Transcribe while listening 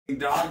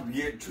Dogs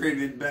get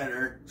treated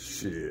better.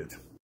 Shit.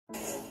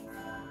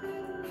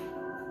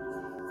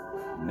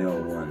 No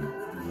one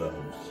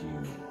loves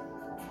you.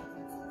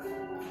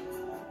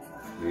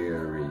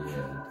 Period.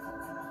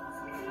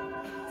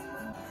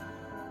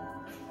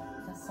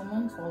 Has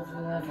someone told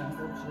you that and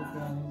hurt your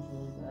feelings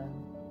really bad?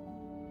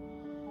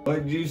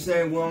 What'd you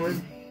say,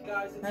 woman?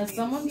 Has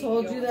someone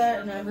told you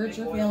that and it hurt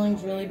your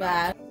feelings really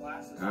bad?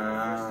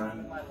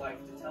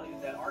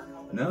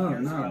 No,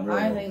 not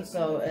really. I think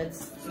so.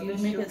 You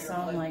make it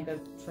sound like a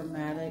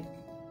traumatic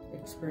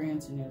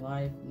experience in your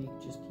life and you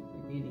just keep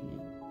repeating it.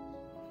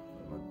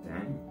 Well,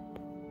 dang.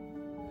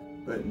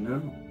 But no.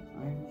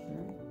 Are you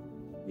sure?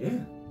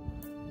 Yeah.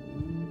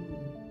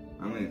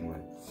 I mean,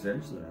 like,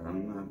 seriously,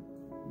 I'm not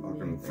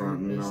fucking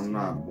fronting, I'm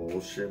not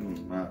bullshitting,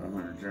 I'm not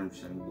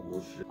 100%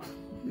 bullshit.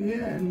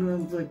 Yeah, and I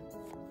was like,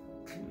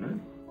 no.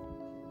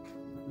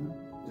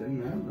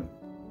 Didn't happen.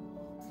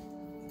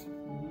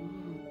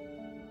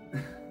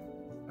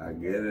 I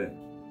get it.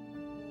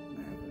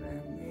 Never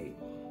at me.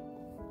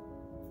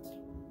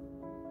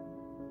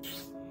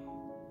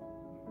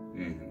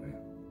 Anyway,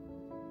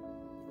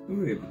 who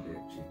ever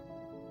did you?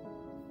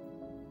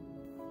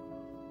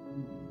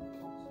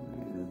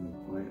 He doesn't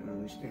quite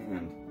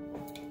understand.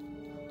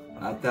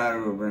 I thought it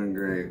would have been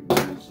great, but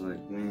it's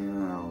like,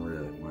 man, I don't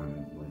really want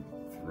to like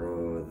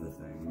throw the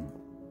thing.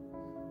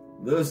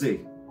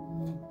 Lucy,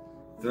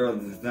 throw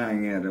the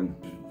thing at him.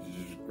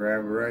 Just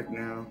grab it right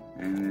now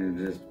and then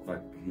just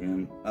fuck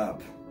him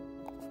up.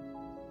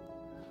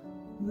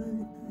 Look at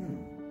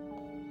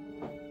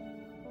that.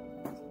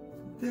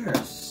 There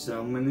are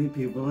so many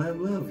people that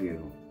love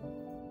you.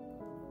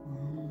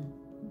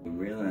 You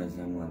realize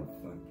I'm gonna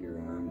fuck your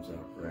arms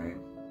up, right?